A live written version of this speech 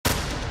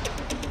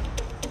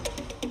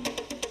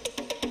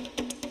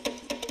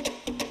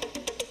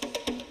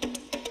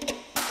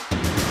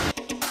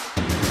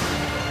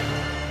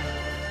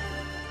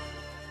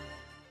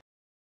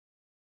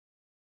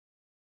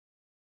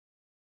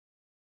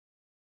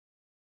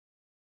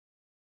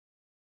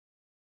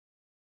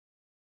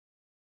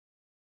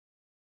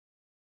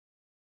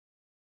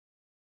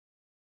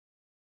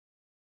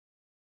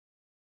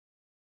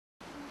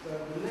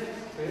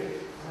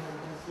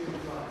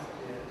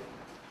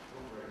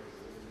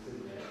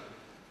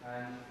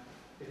and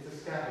it's a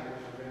scabbing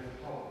which I'm going to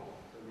hold.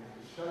 So we have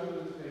to show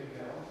that it's being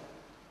held,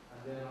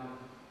 and then I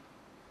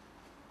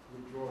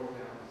withdraw it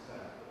down the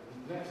stab. But the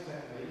next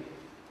technique,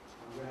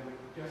 I'm going to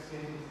just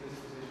get into this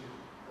position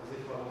as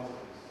if I was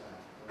at the stab.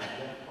 So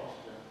left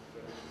posture,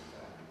 ready to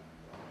stab.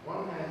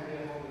 One hand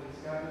here holding the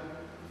scabbard,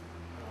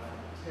 and I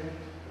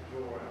attempt to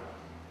draw out.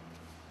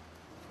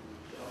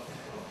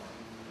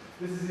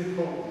 This is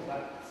important.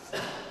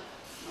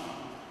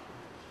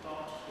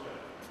 Start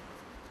square.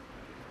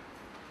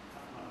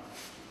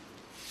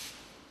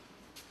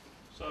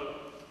 So,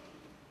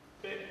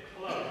 bit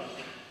close.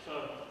 So,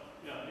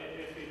 yeah,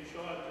 if you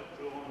try to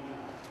draw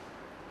now,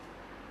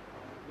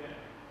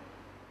 again.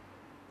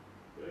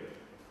 Good.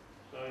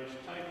 So he's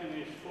taken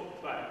his foot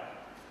back.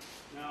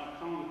 Now I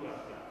can't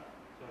grab that.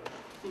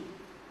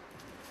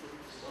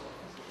 So,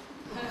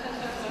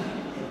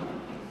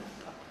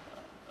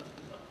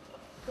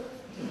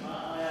 I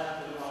have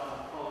to write an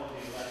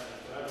apology letter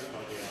to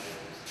everybody else.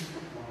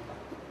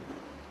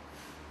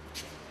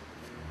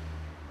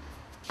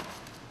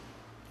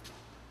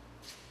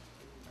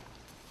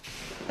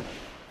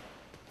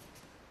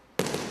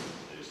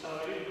 So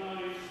even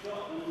though he's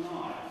got the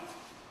knife,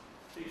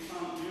 he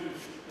can't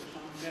use it because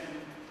I'm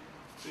getting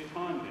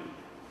behind him.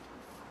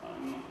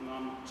 And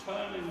I'm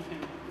turning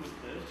him with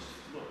this.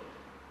 Look,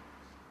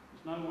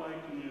 there's no way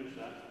I can use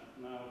that.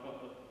 Now I've got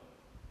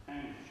the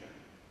hand check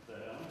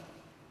there.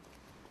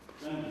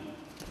 Then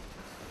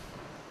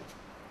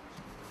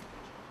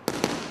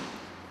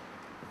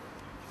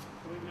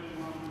we do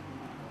one.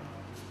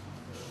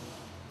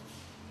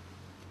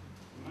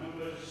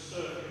 Remember it's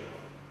circular.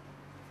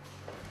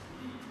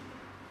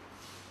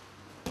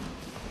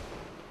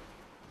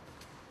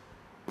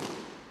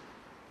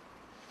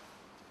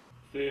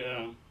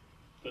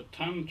 The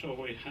tanto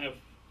we have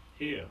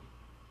here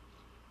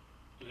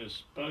is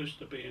supposed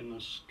to be in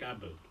a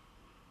scabbard.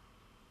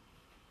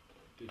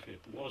 If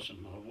it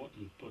wasn't, I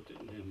wouldn't put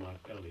it near my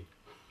belly.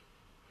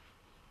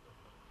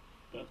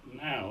 But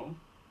now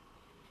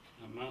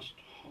I must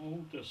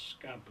hold the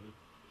scabbard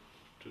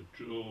to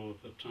draw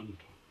the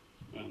tanto.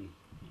 And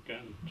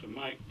again, to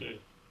make the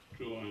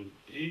drawing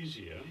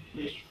easier,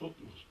 this foot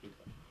must be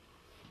back.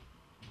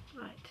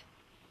 Right.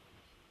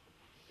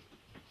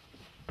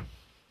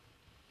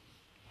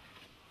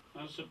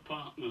 As the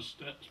partner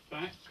steps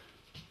back,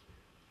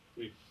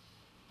 we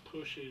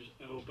push his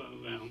elbow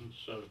round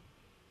so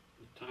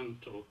the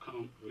tanto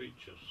can't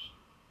reach us.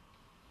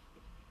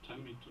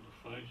 Tummy to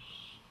the face,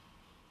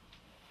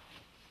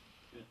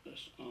 get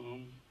this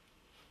arm,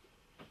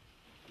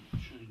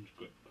 and change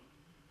grip.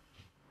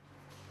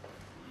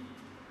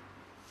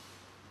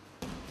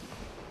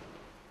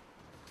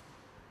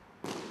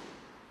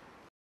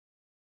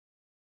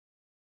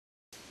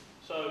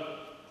 So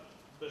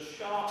the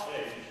sharp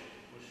edge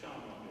was shown on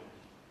it.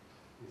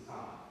 His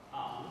arm.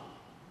 Arm.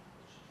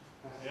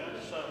 Yeah,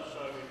 so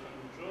we can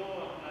draw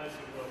as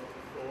we were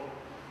before.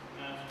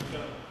 Now to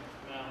go.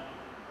 Now,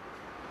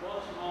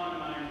 what's my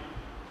main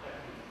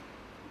technique?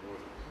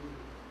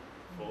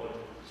 Void.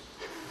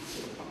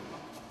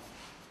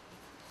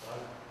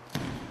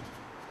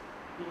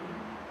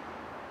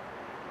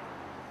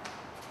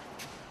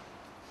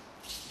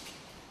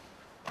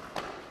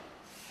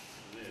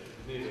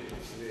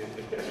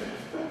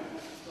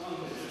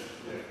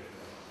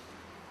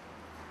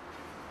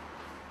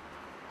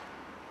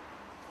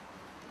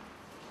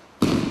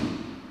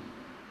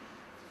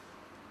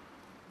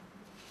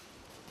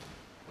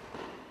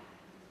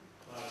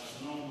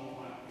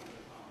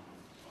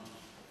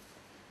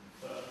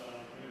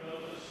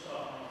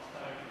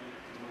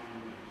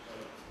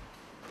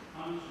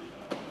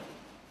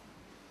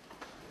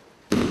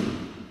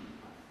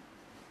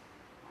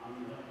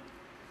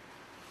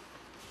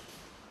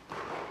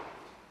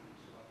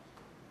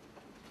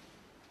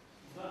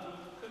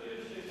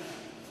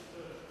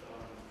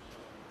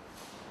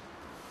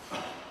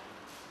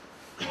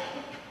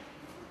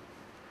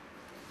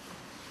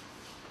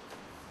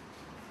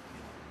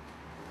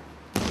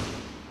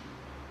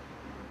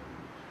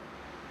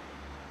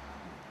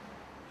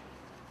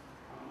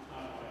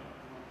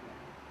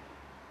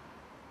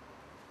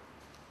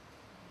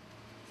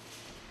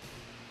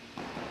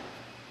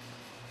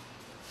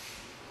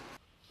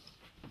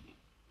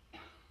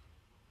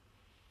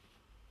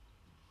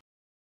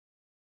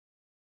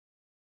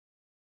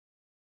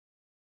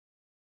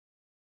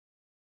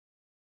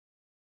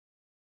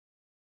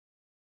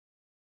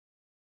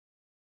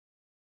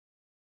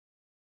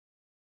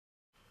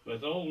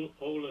 With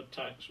all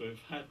attacks,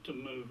 we've had to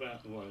move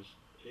out of the way.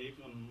 It's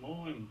even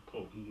more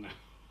important now.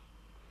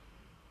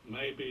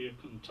 Maybe you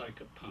can take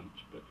a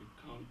punch, but you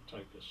can't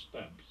take a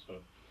stab. So,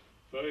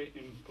 very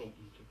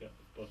important to get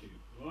the body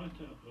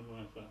right out of the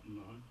way of that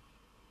knife,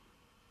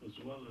 as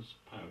well as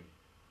parry.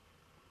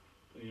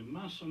 But you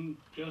mustn't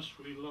just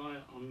rely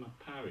on the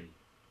parry.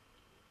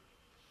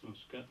 You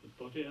must get the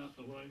body out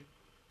of the way,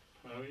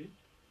 parry,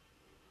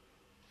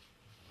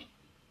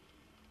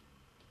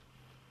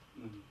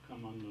 and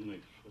come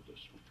underneath for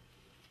this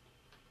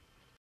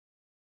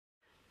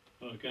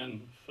one. Again,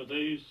 for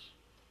these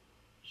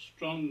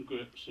strong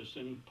grips, it's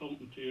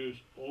important to use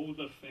all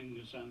the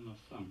fingers and the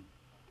thumb.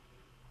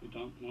 You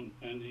don't want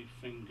any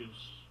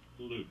fingers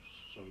loose,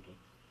 so they're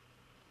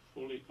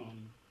fully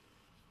on.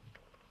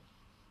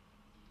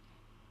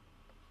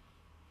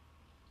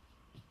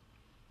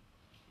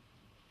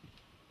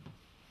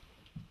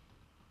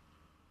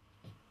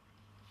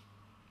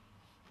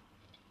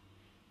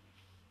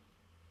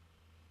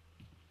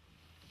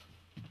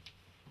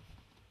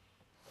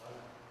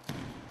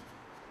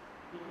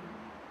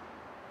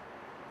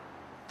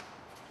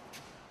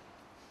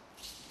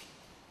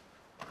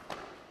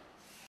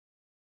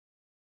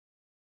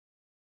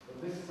 But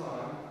this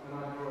time, when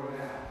I draw it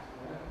out,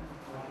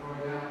 I draw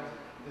it out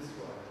this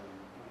way.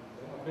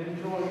 I've been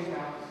drawing it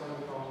out so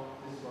far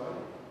this way.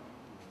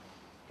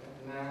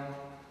 Now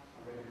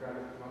I'm going to grab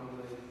it from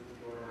underneath and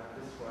draw it out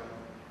this way.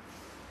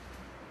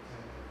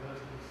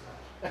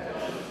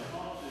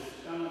 It's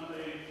going to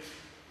be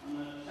an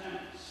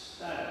attempt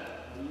stab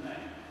at the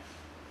neck,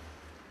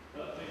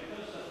 but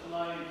because the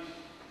blade's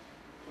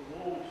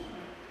towards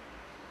me,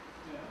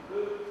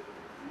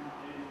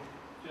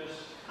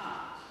 just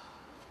cut.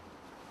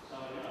 So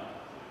if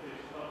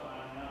it's got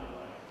that another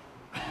way,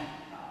 can't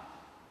cut.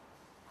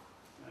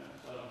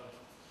 So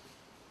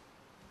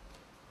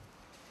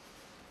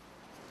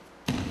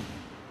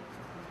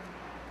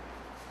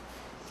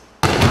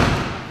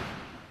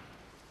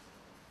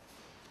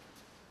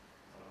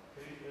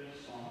keep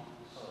this on.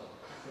 So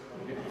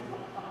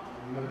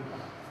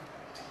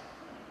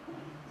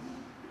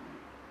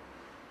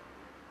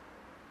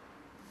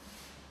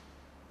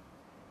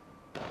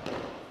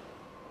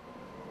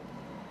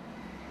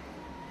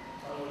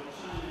we're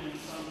changing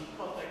from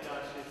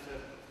kotegashi to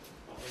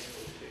what they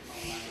call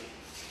shikonari.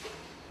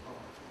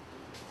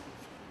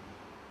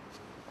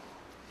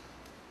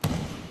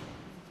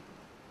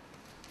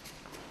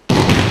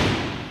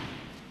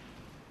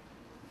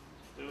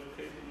 Still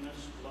keeping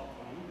this lock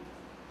on,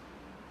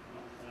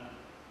 like that.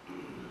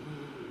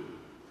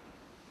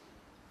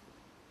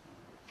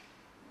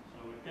 So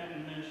we're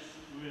getting this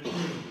really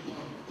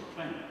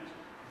bent.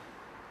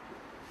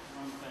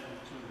 Don't bend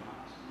too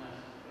much, and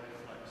that's very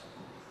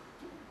flexible.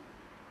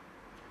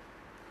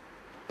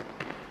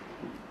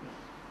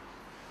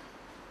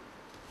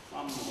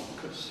 One more,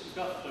 because you've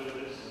got to do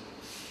this a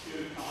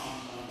few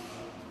times on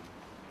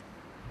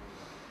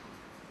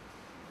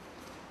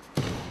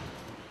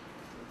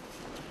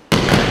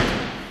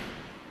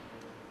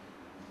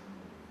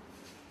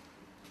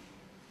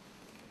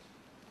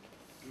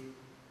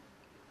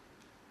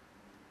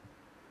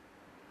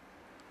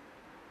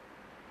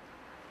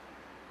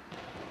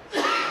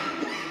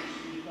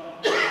you've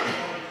got to go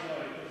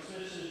very because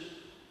this is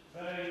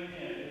very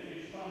near. If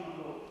you're trying to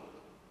look,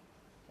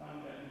 don't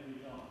get any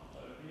results. So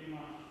you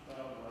must go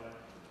away.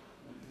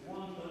 If you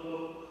want to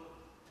look,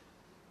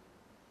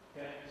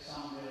 get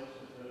somebody else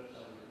to do it so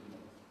you can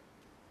look.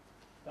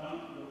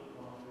 Don't look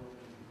while you're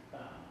being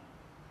done.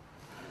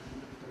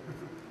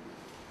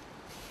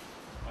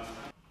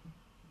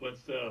 With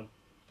the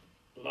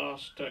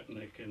last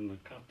technique in the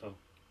kata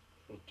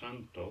for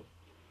tanto,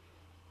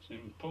 it's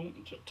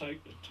important to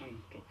take the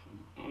tanto from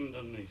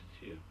underneath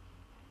here.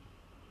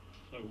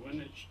 So when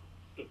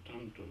the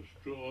tanto is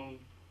drawn,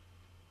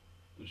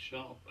 the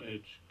sharp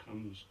edge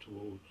comes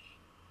towards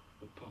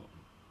the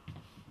palm.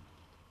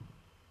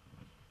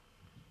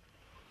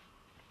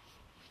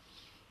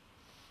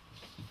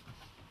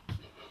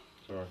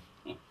 Sorry.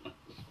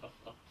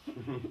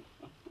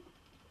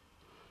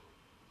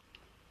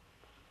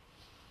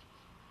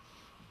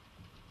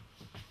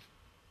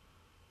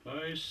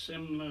 Very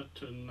similar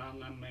to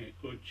naname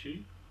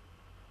uchi,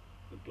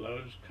 the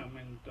blows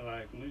coming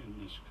diagonally,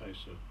 in this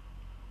case of,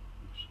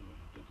 sorry,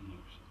 I didn't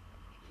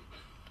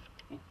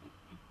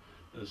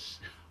notice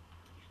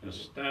that. The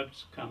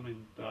stab's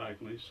coming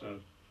diagonally, so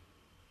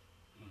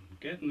I'm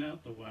getting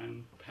out the way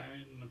and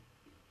parrying the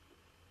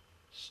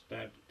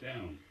stab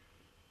down.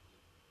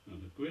 Now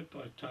the grip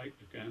I take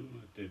again,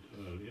 I did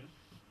earlier,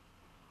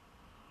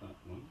 that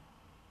one,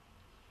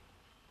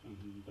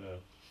 and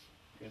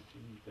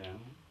getting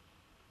down.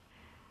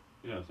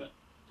 Yeah,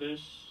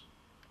 this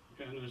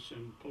again is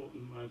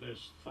important where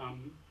this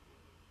thumb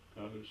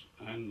goes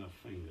and the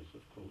fingers,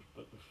 of course,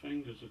 but the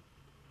fingers are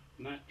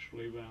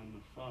naturally round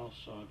the far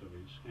side of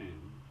his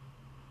hand,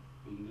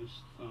 and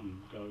this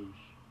thumb goes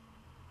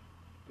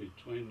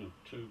between the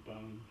two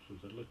bones of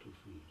the little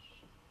fingers.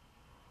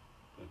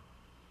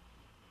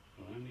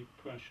 So any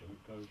pressure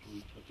goes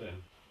onto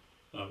there.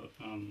 So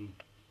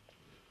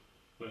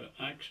we're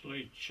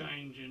actually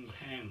changing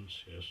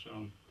hands here, so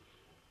I'm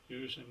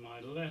using my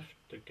left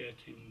to get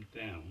him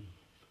down.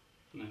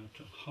 Now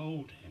to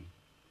hold him,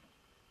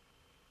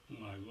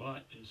 my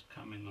right is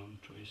coming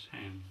onto his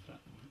hand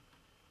that way.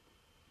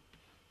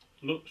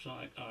 Looks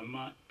like I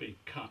might be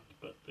cut,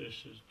 but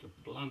this is the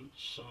blunt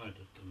side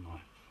of the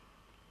knife.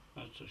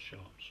 That's a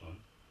sharp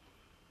side,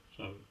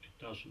 so it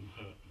doesn't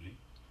hurt me.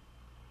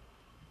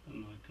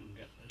 And I can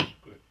get this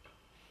grip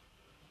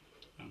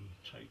and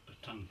take the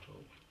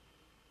tanto.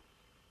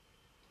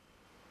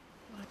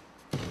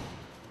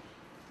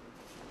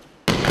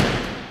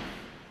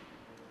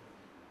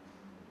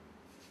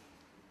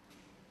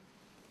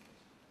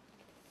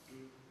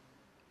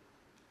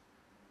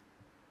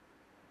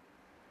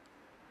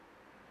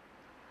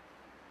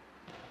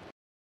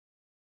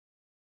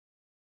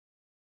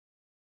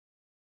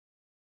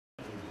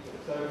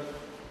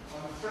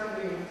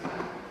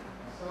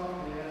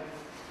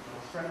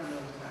 straighten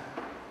those back.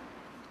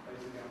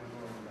 Basically, I'm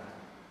drawing back.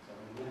 So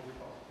I'm in left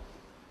posture.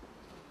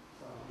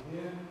 So I'm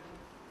here,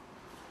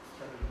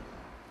 straighten the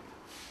back.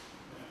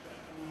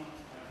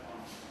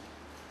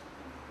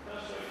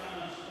 Just so you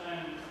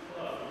understand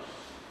close,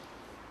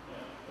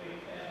 be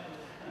careful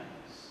with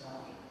hands.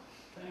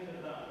 Think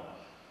of that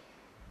one.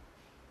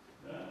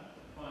 Yeah?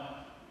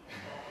 Fine.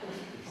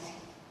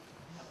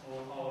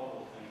 All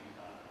horrible things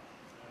happen.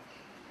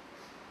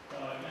 So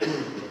again,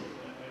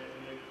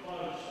 you're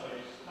close, so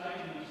he's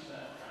taking a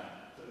step back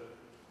to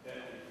get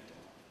it.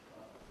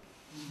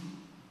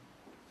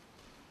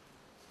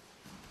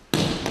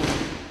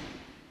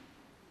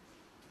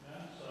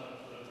 Yeah, so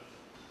that's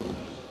a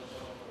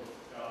sort of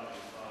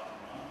guarding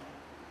partner.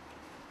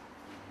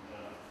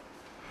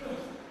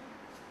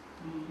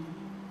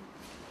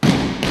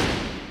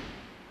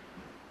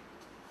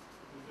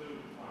 We do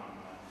find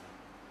that.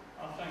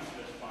 I think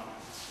this one will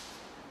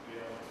be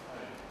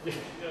okay.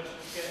 Just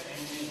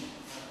getting in,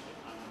 that's the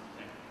kind of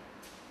thing.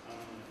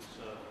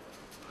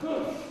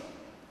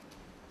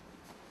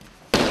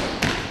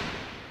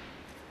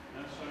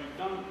 And so you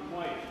don't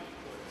wait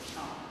for it to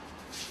come.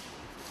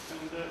 You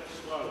can do it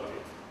slowly.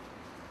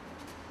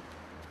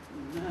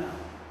 Now,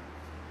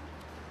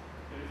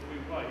 if we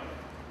wait,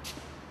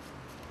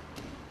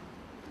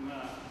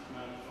 now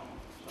it's on.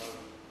 So,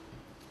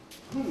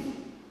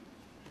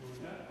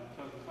 yeah,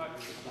 I'll take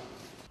practice that.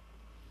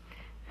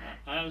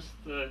 As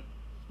the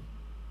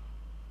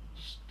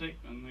stick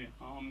and the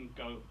arm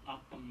go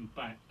up and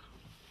back,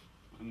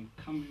 I'm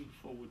coming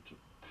forward to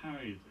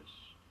parry this.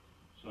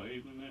 So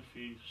even if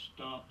he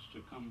starts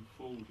to come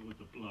forward with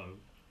a blow,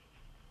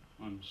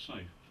 I'm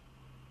safe.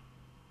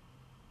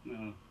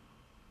 Now,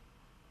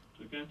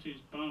 to get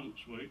his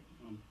balance weak,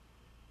 I'm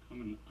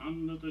coming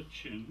under the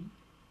chin,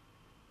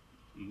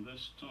 and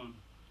this time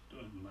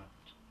doing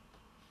that.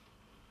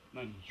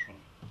 Then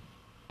try.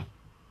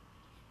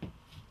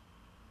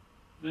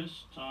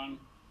 This time,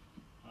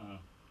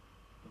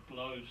 the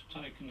blow's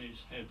taken his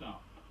head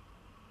up,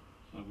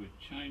 so we're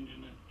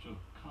changing it to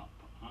a cup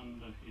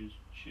under his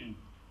chin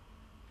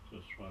to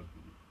throw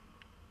him.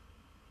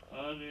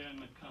 Earlier in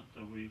the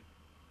kata we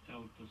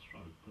held the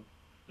throat, but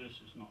this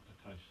is not the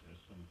case,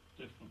 it's a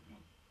different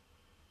one.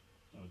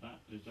 So that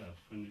is our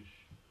finish.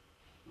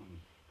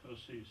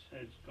 Because his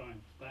head's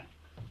going back,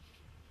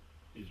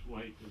 his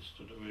weight is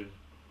to the rear,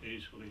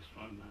 easily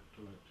thrown that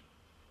direction.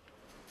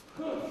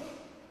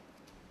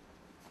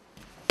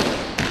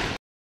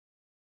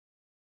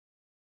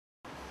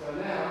 So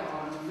now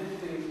I'm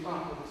lifting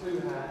up with two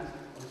hands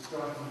and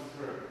striking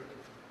through.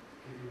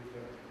 Give you a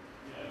go.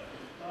 Yes,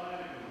 it's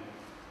diagonal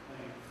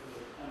thing to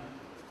the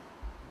temple.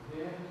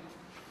 Here,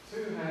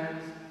 two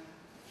hands,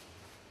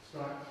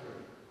 strike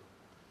through.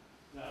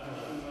 Now,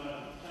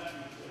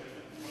 technically,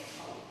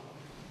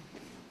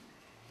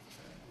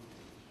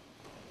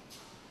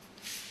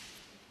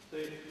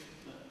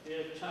 the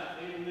attack,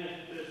 even if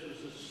this was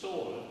a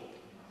sword,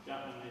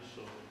 Japanese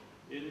sword,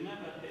 you'd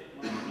never hit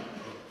like that.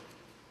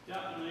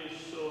 Japanese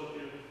sword,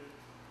 you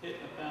hit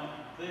about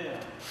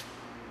there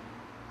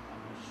on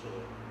the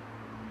sword,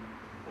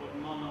 or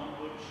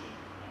mono-uchi,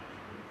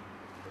 actually.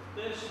 But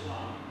this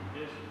one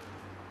is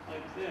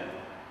like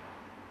there.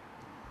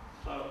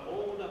 So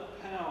all the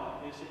power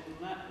is in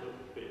that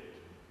little bit.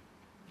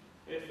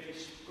 If he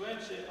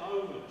spreads it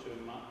over too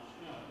much,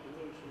 you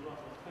lose a lot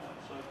of power.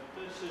 So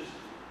this is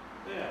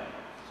there.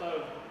 So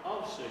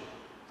obviously,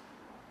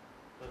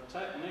 the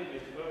technique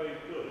is very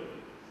good.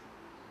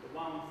 The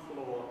one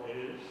flaw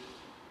is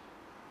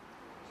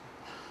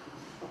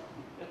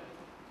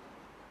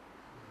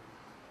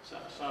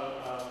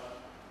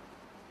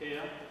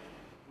here.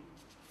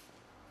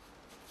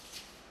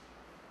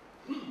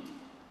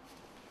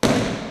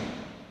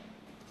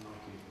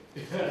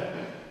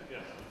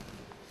 Yeah.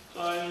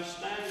 So in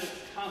standard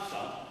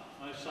kata,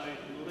 I say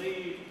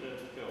leave the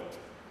go.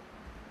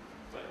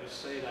 But you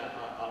see that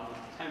I'm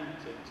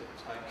tempted to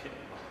take it.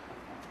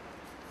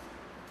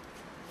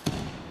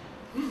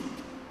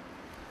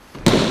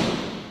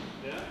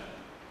 Yeah?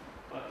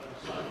 But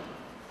so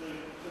do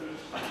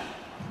stand.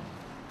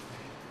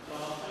 So I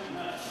think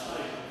that's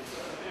safe.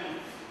 But again,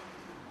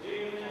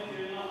 even if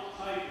you're not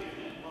taking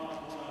it like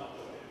what I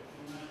do it,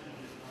 imagine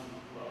it's on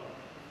the floor.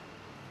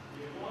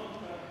 You want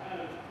to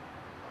have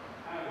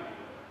carry it.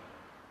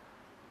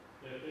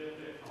 They're a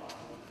bit high,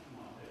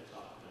 my head's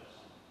up there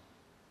somewhere.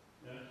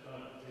 Yeah, so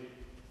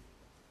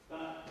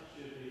that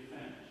should be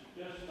finished.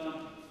 Just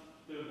don't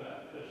do that,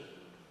 because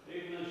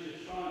even as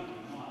you're trying, you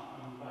might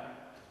come back.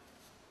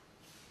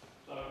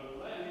 So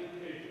let him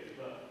keep it,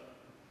 but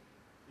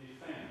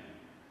defend.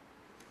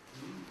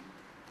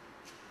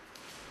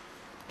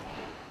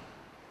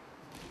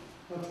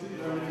 What's it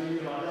going to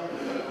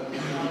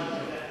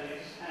Get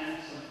his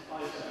hands and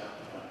place out.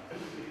 So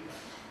basically.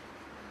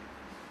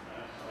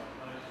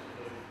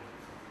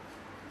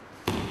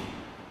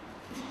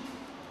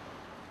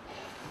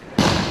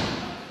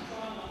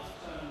 Try not to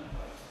turn the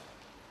face.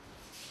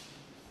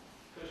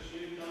 Because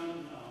you don't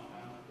know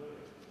how to do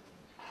it.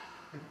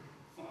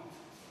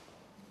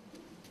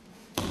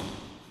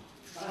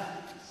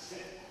 That's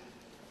it.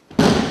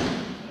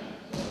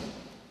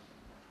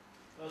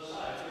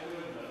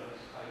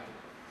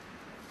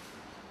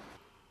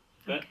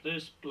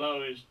 this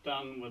blow is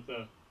done with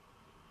the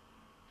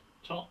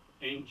top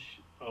inch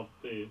of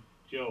the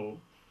jaw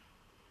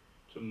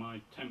to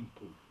my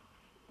temple.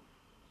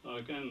 So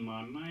again,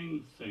 my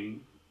main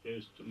thing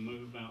is to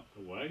move out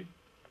the way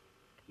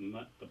and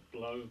let the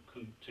blow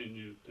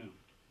continue down.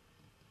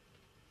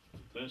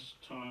 This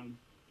time,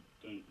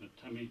 doing the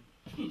tummy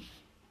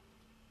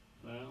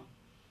there.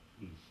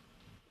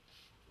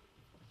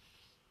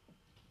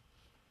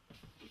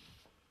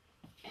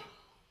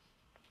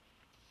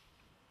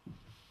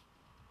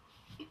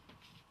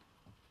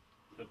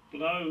 The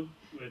blow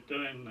we're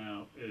doing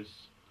now is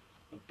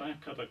the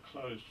back of the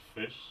closed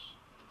fist,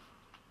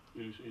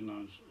 usually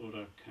known as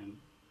uraken,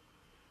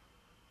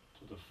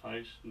 to the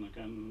face, and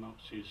again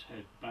knocks his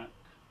head back,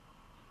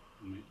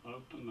 and we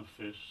open the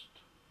fist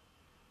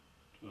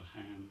to a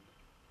hand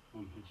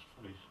on his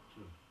face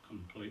to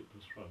complete the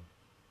throw.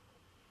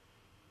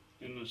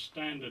 In the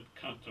standard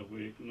kata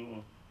we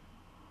ignore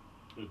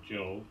the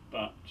jaw,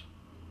 but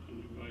can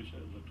you raise it a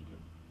little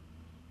bit?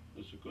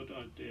 It's a good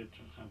idea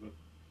to have a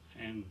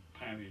hand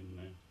parrying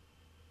there.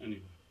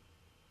 Anyway.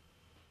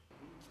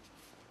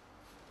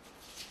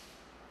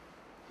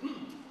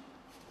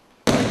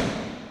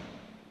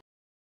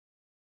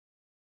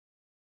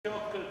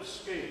 Shortcut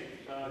ski.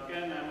 So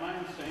again, our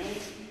main thing,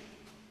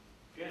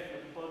 get the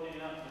body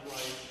out the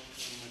way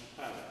from the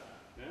parry.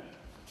 Yeah?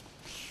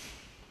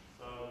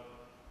 So,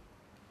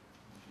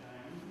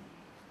 change.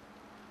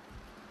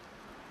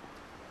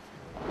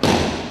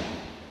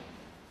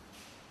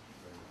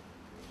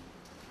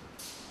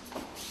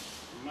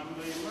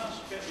 Remember, you must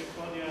get your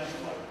body out of the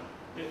way.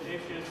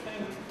 If you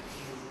think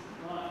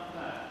like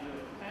that,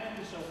 your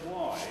hands are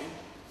wide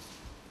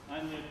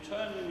and you're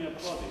turning your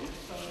body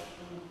so it's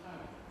going to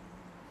parry.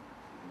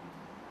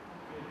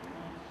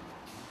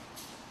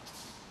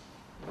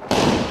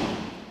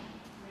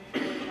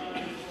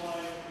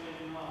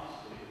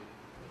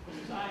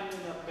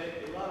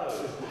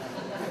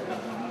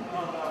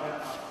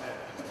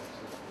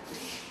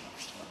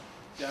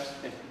 Just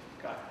think,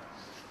 cut.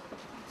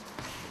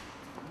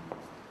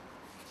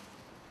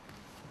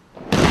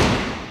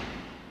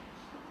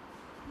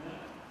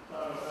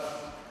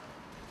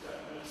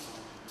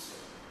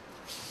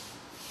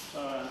 So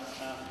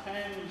our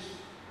hands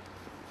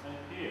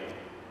are here,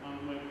 and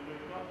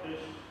we've got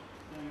this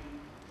thing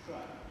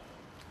trapped.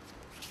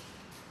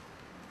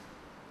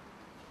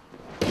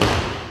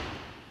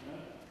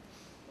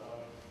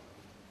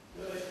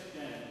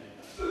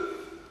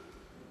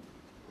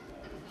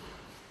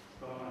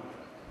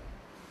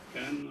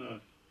 Again, the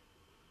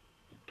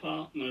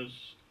partner's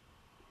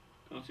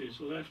got his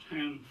left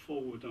hand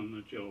forward on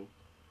the jaw,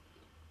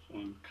 so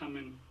I'm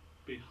coming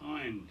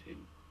behind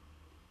him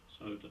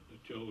so that the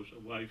jaw's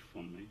away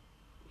from me.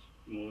 It's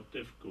more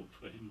difficult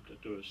for him to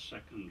do a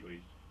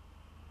secondary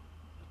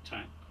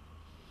attack.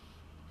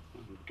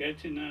 I'm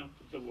getting out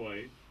of the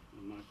way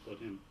and I put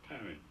him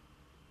parrying.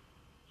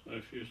 So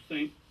if you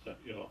think that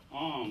your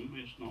arm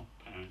is not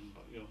parrying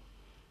but your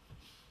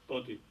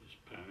body is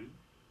parrying,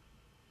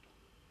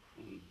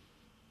 and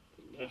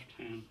the left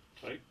hand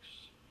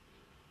takes,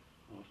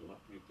 I'll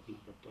let me put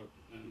another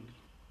broken hand.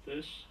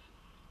 This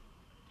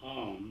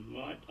arm,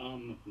 right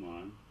arm of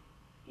mine,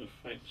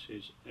 affects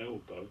his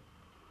elbow,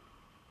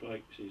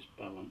 breaks his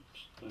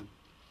balance, then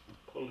I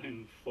pull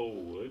him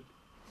forward.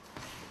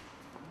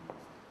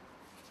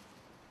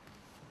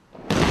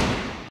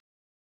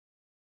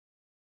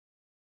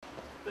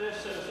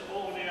 This is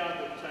all the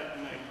other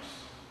techniques.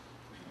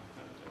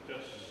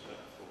 Just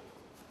step forward.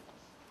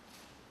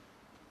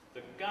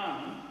 The gun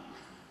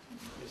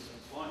is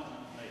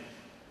appointment me.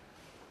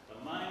 The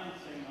main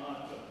thing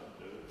I've got to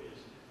do is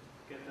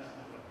get out of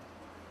the way.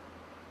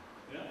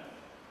 Yeah?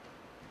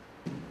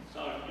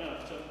 So, yeah,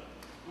 so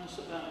that's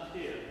about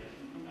here.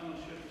 I'm going to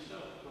shoot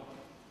yourself.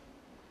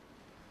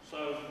 So,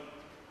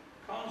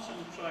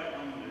 concentrate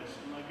on this,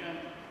 and again,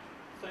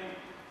 think,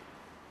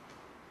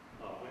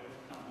 oh, we've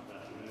come to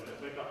that in a minute.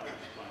 We've got to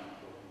explain it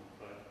all,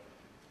 but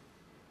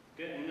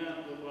getting out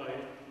of the way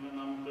when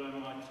I'm doing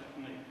my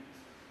technique.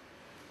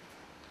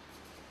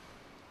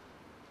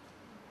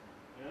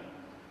 Yeah?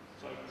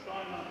 So try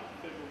not to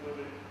fiddle with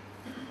it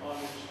while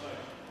you're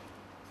spaced.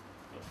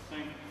 But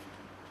think,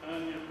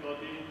 turn your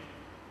body.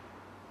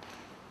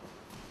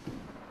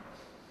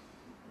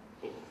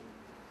 Oh.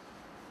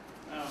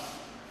 Now,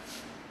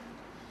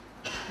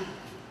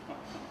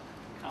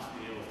 cut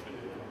me off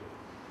anyway.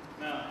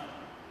 Now,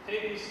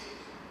 he's,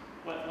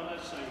 well,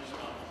 let's say we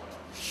start with,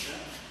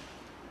 yeah?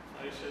 So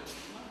he said,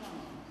 no,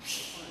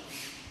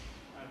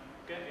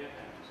 get your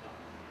hands up.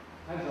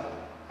 Hands up.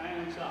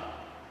 Hands up.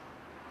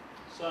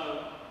 So,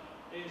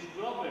 he's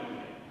robbing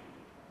me,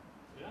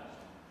 yeah?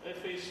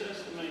 If he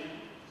says to me,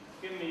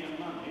 give me your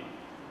money, I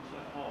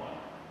say, all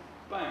right,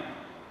 bang.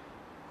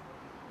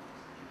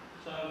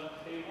 So,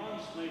 he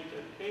wants me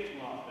to keep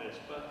like this,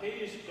 but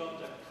he's got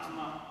to come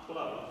up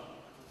close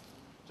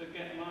to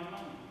get my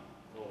money,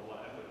 or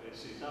whatever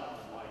this is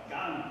after my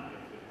gun,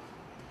 if it,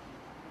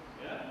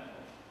 yeah?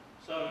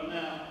 So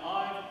now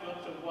I've got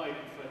to wait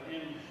for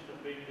him to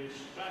be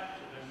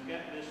distracted and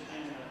get this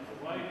hand out of the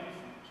way,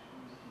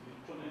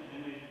 put it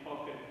in his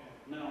pocket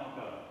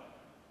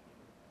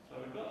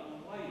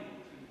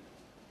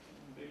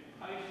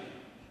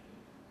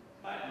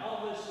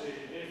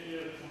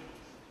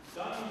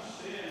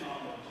see an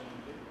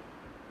opportunity,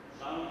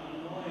 don't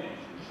annoy him.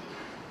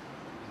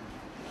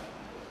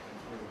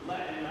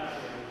 Let him have it.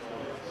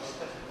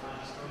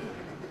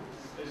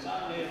 It's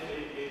only if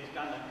he's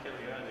going to kill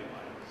you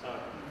anyway. So,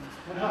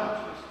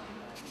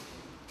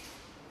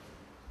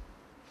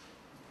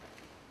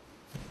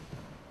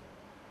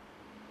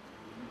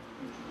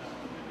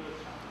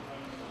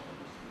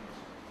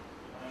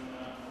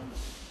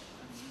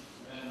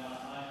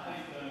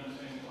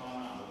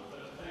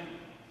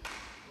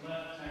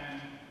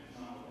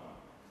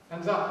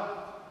 Hands up.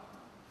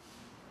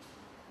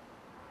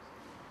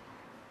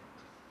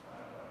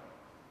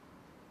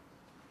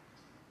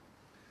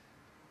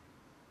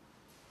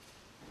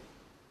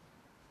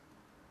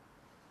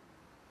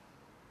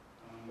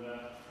 And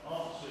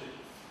obviously,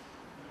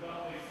 we've got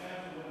to be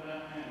careful with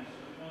our hands, so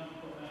we don't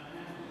put our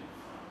hands in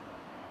front of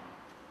our arm,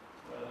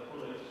 where the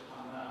bullets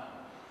come out.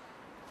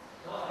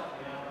 Like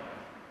the other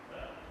end,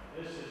 but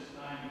this is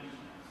dangerous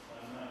now. So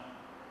now,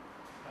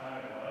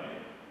 carry away.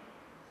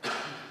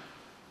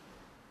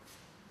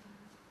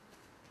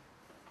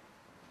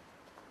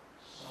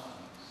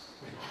 Silence.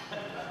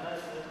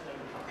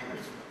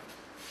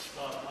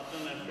 Right, I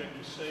don't know if you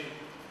can see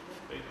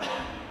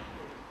behind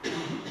me.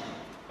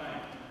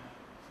 Bang.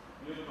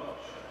 You've got a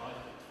shot, I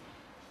think.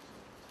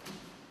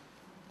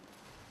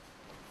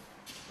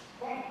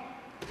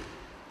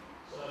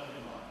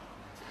 Certainly not.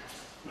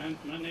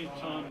 Many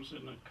times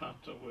in a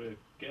kata we're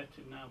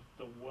getting out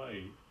the way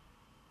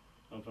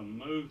of a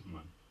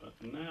movement, but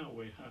now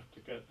we have to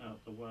get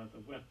out the way of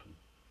the weapon.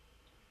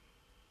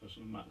 Because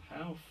no matter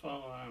how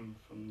far I am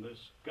from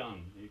this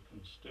gun, he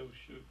can still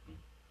shoot me.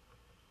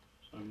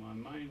 So my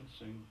main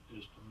thing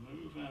is to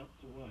move out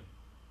the way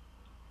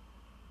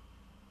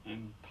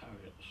and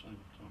parry at the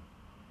same time.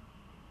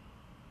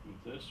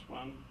 With this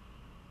one,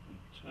 I'm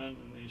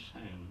turning his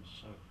hands,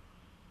 so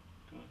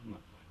going that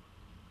way.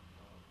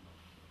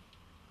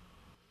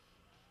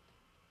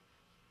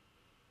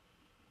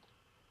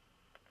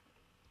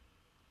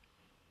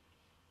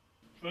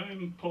 Very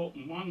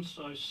important, once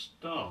I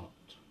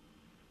start,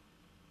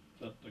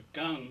 that the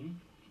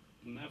gun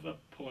never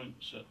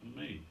points at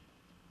me.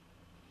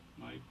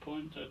 May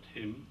point at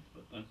him,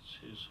 but that's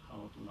his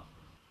hard luck.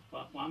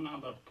 But one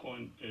other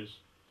point is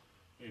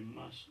we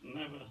must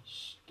never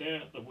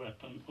stare at the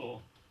weapon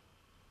or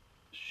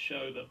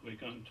show that we're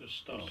going to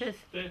start.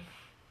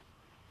 Stiff,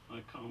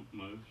 I can't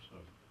move, so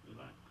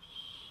relax.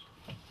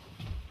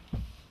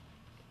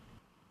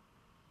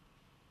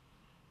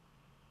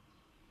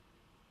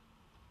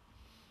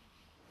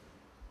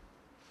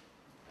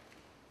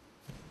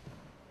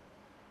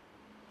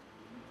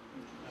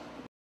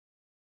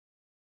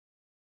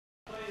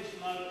 Please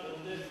note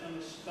the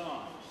different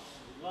stance.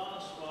 The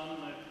last one,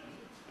 they've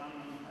come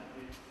and had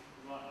his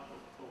right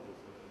foot forward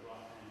with the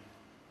right hand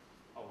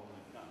holding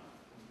the gun.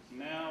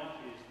 Now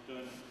he's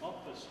doing the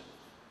opposite.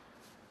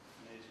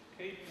 And he's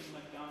keeping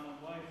the gun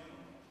away from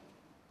him.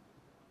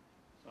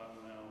 So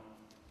now...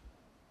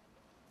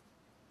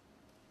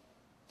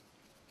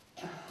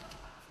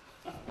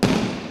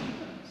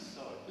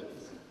 Sorry,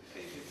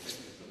 keep your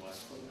fingers away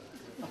from him.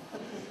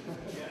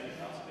 Yeah, you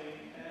must be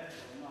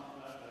careful not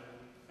to have the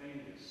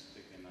fingers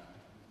sticking out.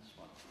 This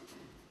one.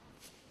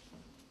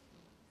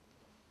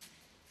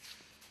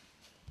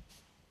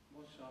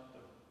 What shall I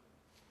do?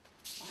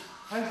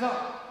 Hands up.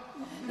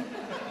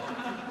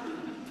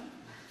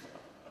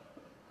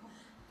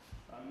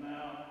 And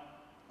now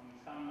I'm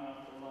coming out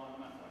the line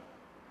that way.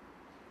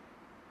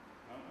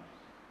 Notice?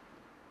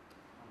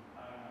 I'm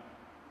paying up.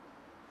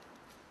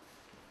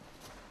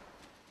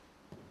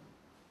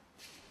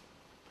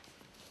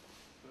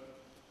 Good.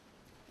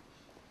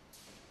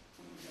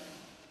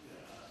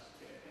 Yeah, let's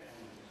get down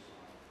this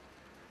side.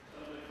 So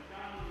the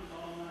gun's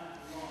on that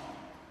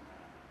line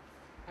now.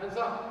 Hands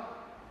up.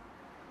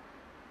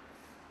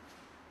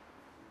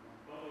 My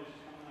body's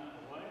coming out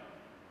the way.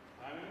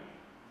 Parry.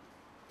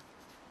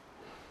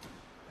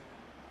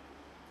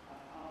 I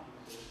can't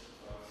resist.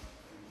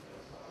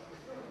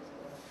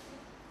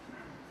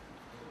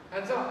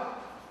 Hands up.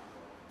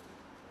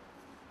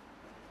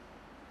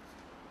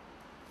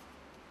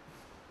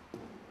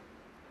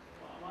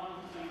 But one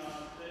thing I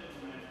didn't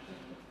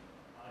mention,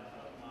 I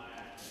thought my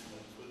acting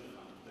was good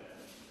enough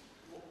there.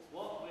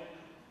 What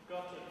we've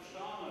got a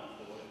trauma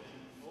for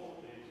in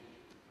all these,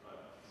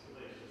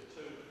 these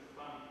two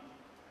front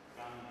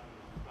guns in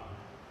the front,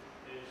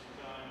 is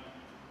going.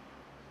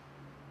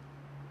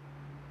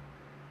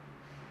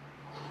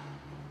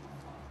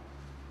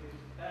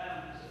 He's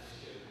bound to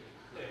shoot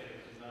if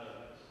he's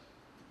nervous.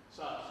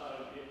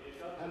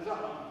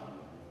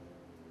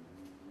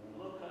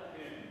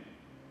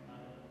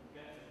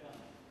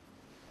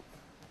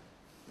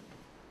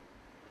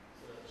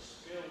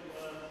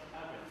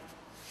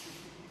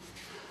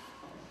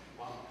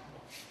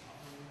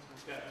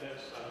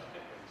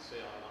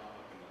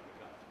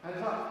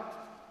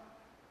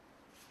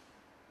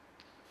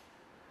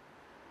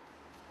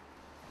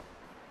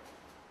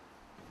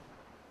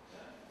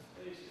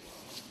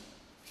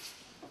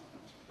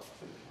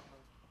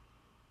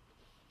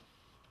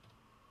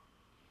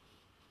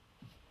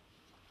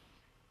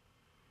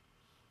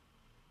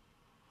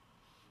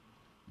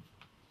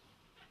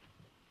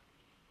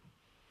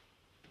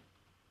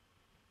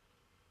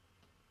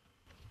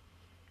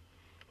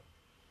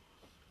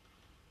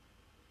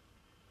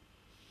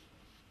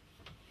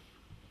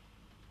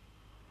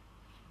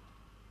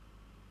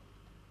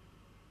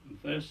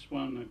 this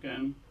one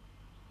again,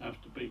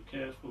 have to be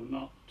careful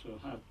not to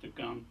have the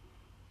gun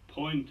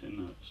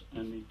pointing at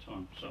any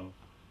time. So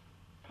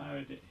I've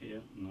parried it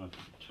here and I've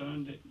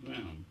turned it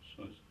round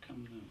so it's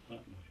coming out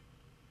that way.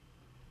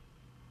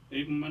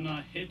 Even when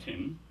I hit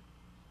him,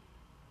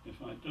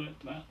 if I do it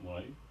that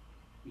way,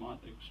 it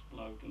might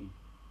explode and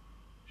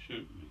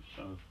shoot me.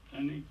 So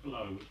any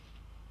blow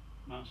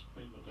must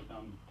be with the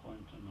gun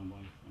pointing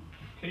away from me.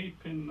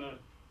 Keeping the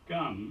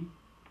gun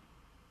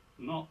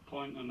not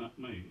pointing at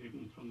me,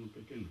 even from the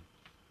beginning.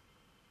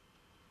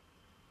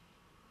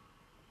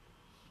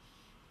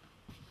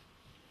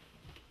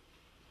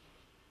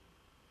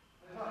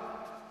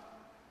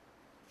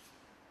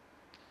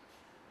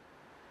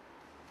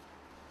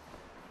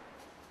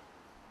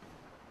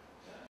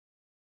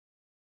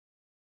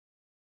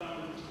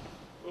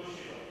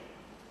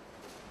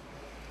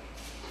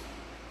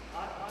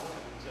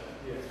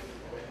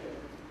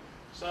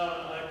 So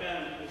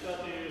again, we've got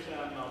to use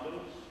our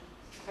noddles.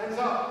 Hands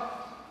up!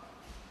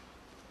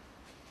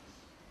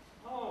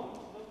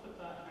 Oh, look at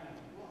that hand.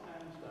 What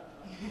hand's that?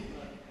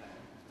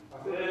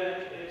 There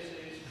is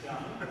his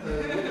gun. With the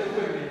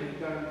women, you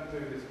don't do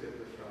this bit of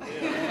the front.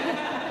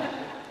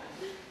 Yeah.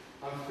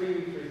 I'm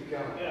feeling for his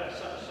gun. Yeah,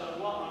 so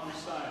what I'm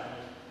saying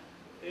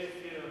is, if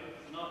you're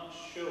not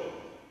sure,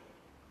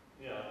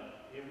 yeah,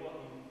 you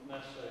wouldn't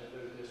necessarily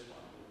do this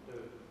one. You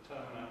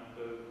turn around and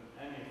do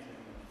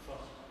anything that's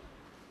possible.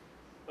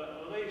 But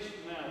at least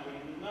now we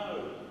know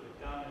the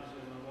gun is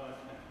in the right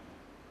hand.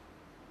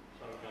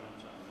 So we're going to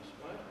turn this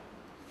way.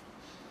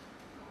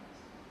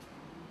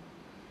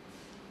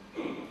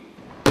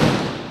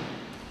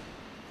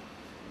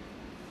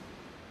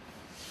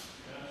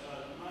 Yeah, so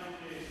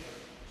maybe a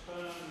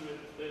turn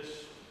with this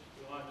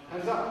right hand.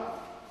 Hands up!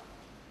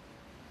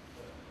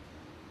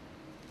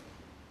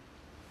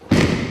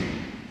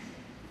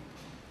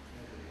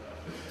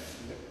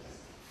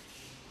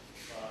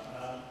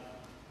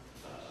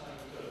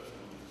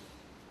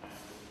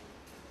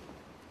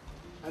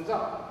 Hands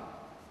up!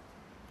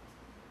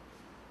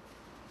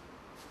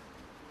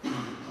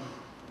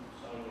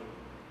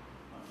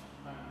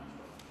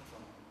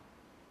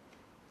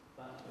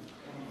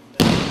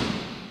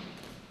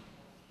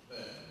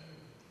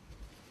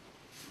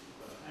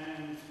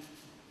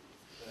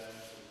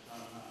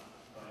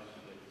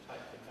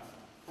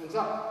 Hands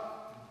up!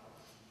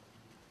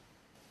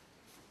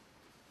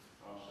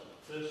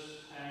 This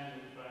hand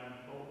is very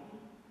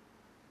important,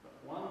 but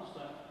once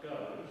that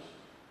goes,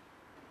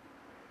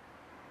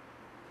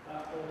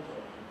 that also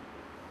is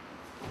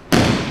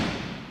important.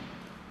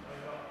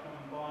 They've got to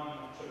combine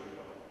the two. You've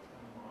got to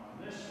combine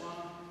this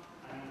one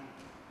and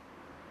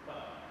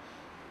that.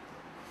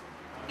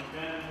 And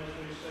again, as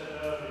we said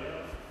earlier,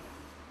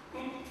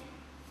 bang,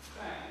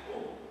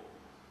 oh.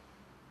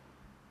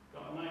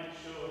 Got to make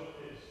sure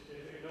if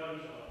it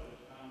goes up,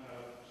 it's going to go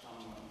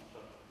somewhere. So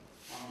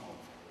one more.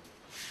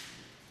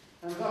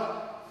 Hands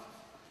up!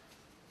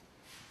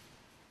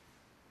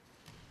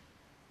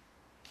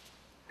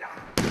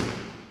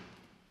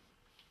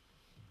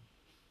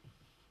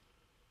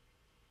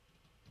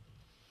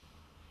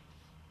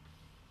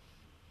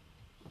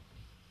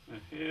 Now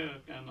here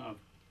again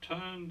I've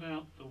turned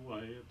out the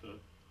way of the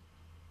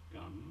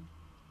gun.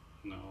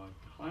 Now I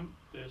clamp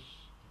this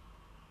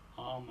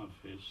arm of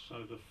his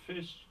so the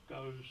fist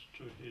goes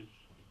to his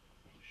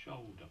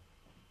shoulder.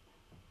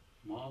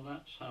 While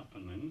that's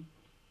happening,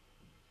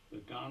 the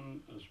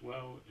gun as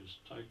well is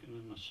taken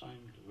in the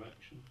same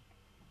direction,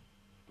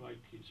 break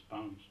his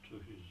balance to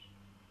his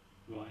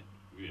right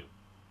rear.